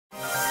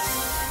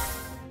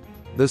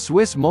The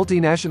Swiss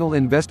multinational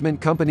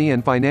investment company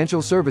and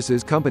financial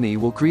services company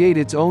will create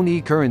its own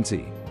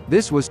e-currency.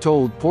 This was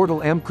told portal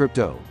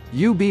ambcrypto.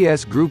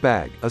 UBS Group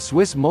AG, a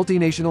Swiss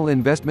multinational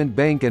investment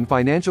bank and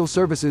financial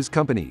services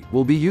company,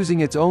 will be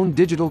using its own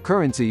digital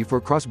currency for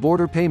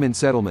cross-border payment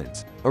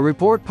settlements. A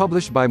report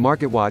published by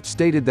MarketWatch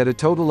stated that a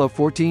total of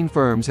 14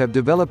 firms have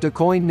developed a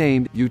coin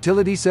named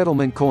Utility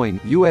Settlement Coin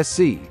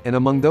 (USC), and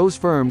among those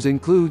firms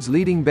includes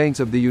leading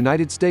banks of the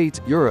United States,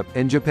 Europe,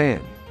 and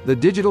Japan. The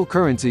digital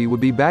currency would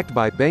be backed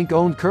by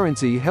bank-owned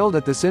currency held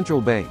at the central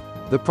bank.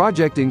 The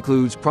project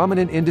includes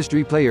prominent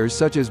industry players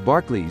such as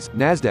Barclays,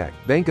 Nasdaq,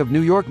 Bank of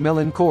New York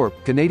Mellon Corp,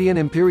 Canadian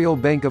Imperial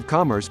Bank of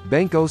Commerce,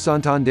 Banco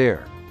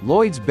Santander,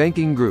 Lloyds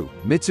Banking Group,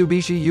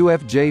 Mitsubishi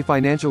UFJ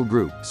Financial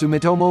Group,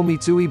 Sumitomo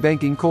Mitsui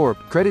Banking Corp,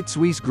 Credit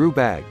Suisse Group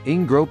AG,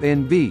 Groep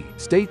NV,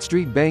 State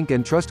Street Bank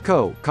and Trust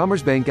Co.,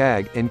 Commerzbank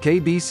AG, and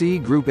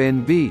KBC Group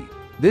NV.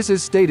 This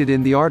is stated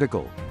in the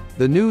article.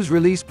 The news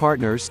release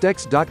partner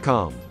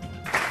stex.com.